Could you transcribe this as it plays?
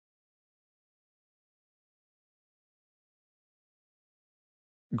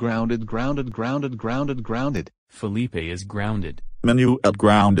Grounded, grounded, grounded, grounded, grounded. Felipe is grounded. Manuel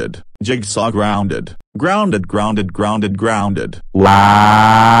grounded. Jigsaw grounded. Grounded, grounded, grounded, grounded. The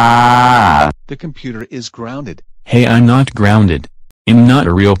computer is grounded. Hey, I'm not grounded. I'm not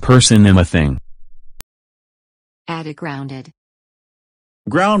a real person, I'm a thing. Added grounded.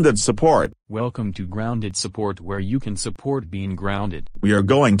 Grounded support. Welcome to Grounded Support, where you can support being grounded. We are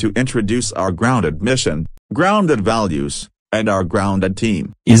going to introduce our grounded mission, grounded values, and our grounded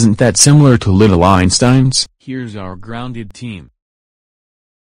team. Isn't that similar to Little Einsteins? Here's our grounded team.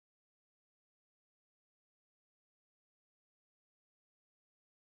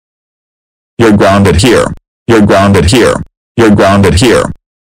 You're grounded here. You're grounded here. You're grounded here.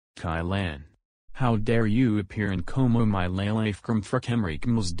 Kylan. How dare you appear in Como my Laleifkram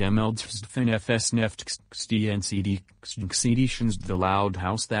Frakemrikmals Demeldfstfin FS Neftxtncdxcdtions the loud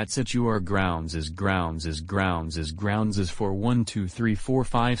house that's at your grounds is grounds is grounds is grounds is for 1 2 3 4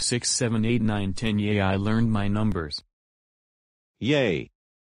 5 6 7 8 9 10. Yay, I learned my numbers. Yay.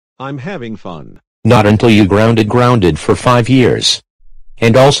 I'm having fun. Not until you grounded for 5 years.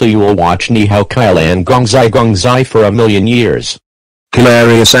 And also you will watch Ni Hao Kailan Gongzai for a million years.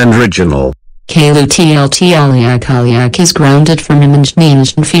 Hilarious and original. Kalu Kaliak is grounded for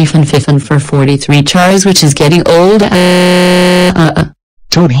Fifan for 43 chars, which is getting old.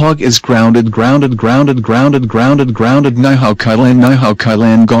 Toadhog is grounded, grounded, grounded, grounded, grounded, grounded. Nihao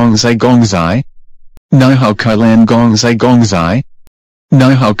Kailan Gongzai Gongzai. Nihao Kailan Gongzai Gongzai.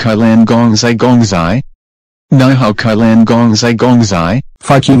 Nihao Kailan Gongzai Gongzai. Nihao Kailan Gongzai Gongzai.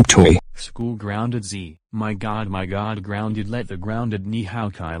 Fuck you toy. School grounded Z. My god grounded. Let the grounded Ni Hao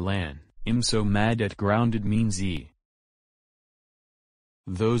Kailan. I'm so mad at grounded means Z.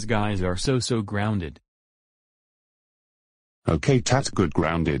 Those guys are so grounded. Okay, that's good.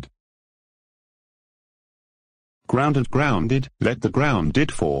 Grounded. Grounded, let the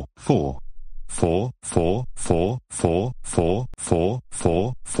grounded for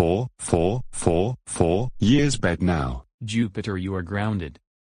years bed now. Jupiter, you are grounded.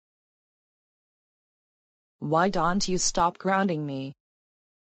 Why don't you stop grounding me?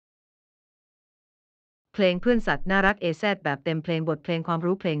 เพลงเพื่อนสัตว์น่ารัก AZ แบบเต็มเพลงบทเพลงความ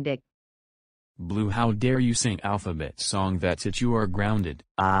รู้เพลงเด็ก Blue, how dare you sing alphabet song that's it, you are grounded.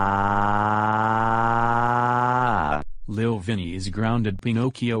 Lil Vinny is grounded.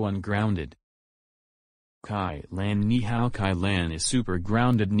 Pinocchio ungrounded. Kai Lan Ni Hao Kai Lan is super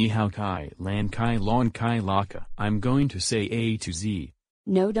grounded. Ni Hao Kai Lan Kai Lon Kai Laka. I'm going to say A to Z.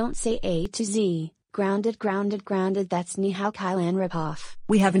 No, don't say A to Z. Grounded, that's Ni Hao Kailan ripoff.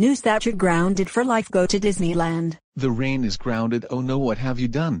 We have news that you're grounded for life. Go to Disneyland. The rain is grounded. Oh no, what have you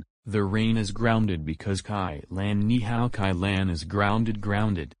done? The rain is grounded because Kai Lan Ni Hao Kai Lan is grounded.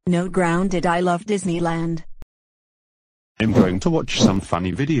 No, grounded, I love Disneyland. I'm going to watch some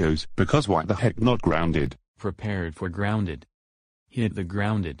funny videos, because why the heck not grounded? Prepared for grounded. Hit the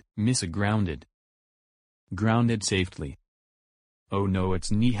grounded, miss a grounded. Grounded safely. Oh no,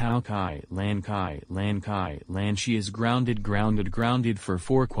 it's Ni Hao Kai Lan. She is grounded for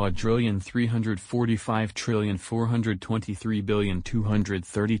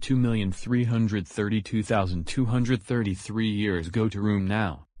years. Go to room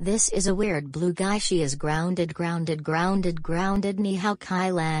now. This is a weird blue guy. She is grounded. Ni Hao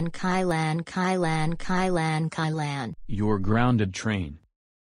Kailan. Your grounded train.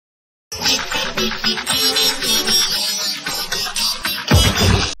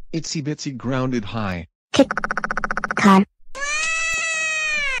 Itsy bitsy grounded high. Car.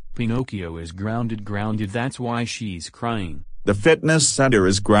 Pinocchio is grounded. That's why she's crying. The fitness center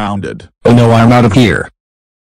is grounded. Oh no, I'm out of here.